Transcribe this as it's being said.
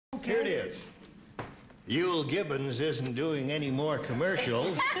Here it is. Yule Gibbons isn't doing any more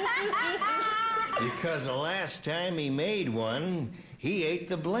commercials because the last time he made one, he ate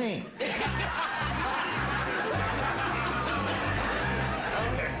the blank.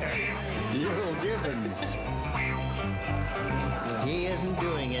 Yule Gibbons. He isn't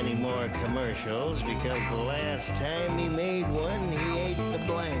doing any more commercials because the last time he made one, he ate the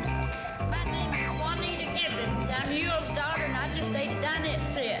blank. My name is Juanita Gibbons. I'm Yule's daughter, and I just ate a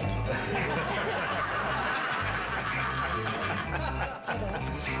dinette set.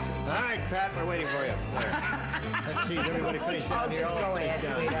 All right, Pat, we're waiting for you. There. Let's see, is everybody finished down here? Just go ahead,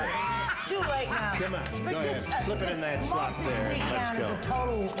 down sweetheart. here. It's too late now. Come on, go ahead. Slip it in that slot there, and let's go.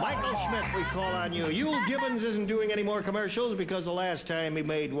 Michael Schmidt, we call on you. Yule Gibbons isn't doing any more commercials because the last time he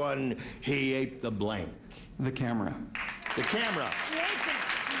made one, he ate the blank. The camera. The camera.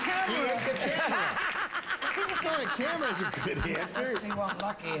 He ate the camera. Well, the camera's a good answer. See what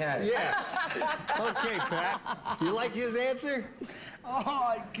luck he has. Yes. Okay, Pat. You like his answer?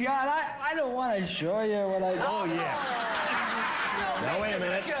 Oh, God, I don't want to show you what I... Oh, yeah. Now, wait a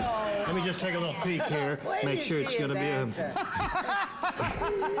minute. Let me just take a little peek here. Make sure it's going to be a...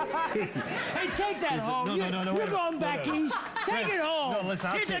 Hey, take that home. No, You're going back east. Take it home. No,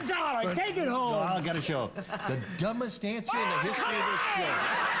 listen, I'll Here's take... a dollar. Take it home. No, I got to show. The dumbest answer in the history of this show.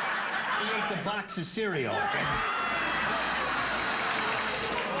 He ate the box of cereal. All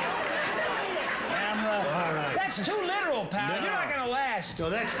right. That's too literal, pal. No. You're not going to last. So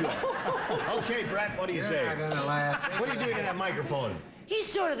that's good. Okay, Brett, what do you say? You're not gonna laugh. What are you doing to that microphone? He's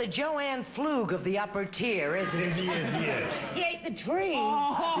sort of the Joanne Flug of the upper tier, isn't he? Yes, he is, he is. He ate the tree. He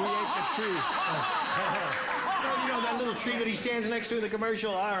ate the tree. No, you know that little tree that he stands next to in the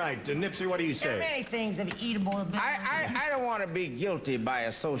commercial? All right, Nipsey, what do you There are say? many things that are eatable. I don't want to be guilty by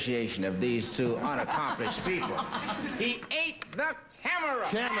association of these two unaccomplished people. He ate the camera.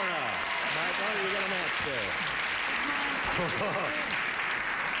 Camera. Michael, you got an answer.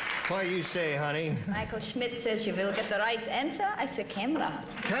 What do you say, honey? Michael Schmidt says you will get the right answer. I say camera.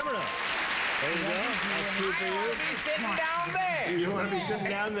 Camera. There you go. That's two for you. He's sitting down there. You want to be sitting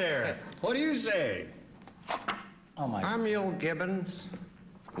down there. What do you say? Oh, my... I'm Yule Gibbons,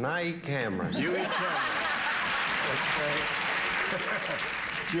 and I eat cameras. You eat cameras. Okay.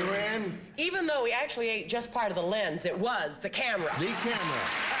 Joanne? Even though we actually ate just part of the lens, it was the camera. The camera.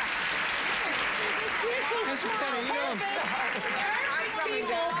 This is funny, you know.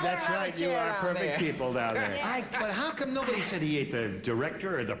 That's right, you are perfect people down there. But how come nobody said he ate the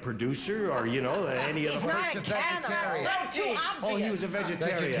director or the producer or, you know, any of the... He's not a cannibal. That's too obvious. Oh, he was a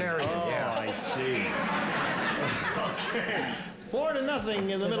vegetarian. Oh, yeah. I see. Okay. 4-0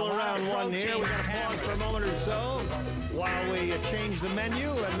 in the middle of round one here. We're going to pause for a moment or so while we change the menu,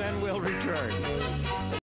 and then we'll return.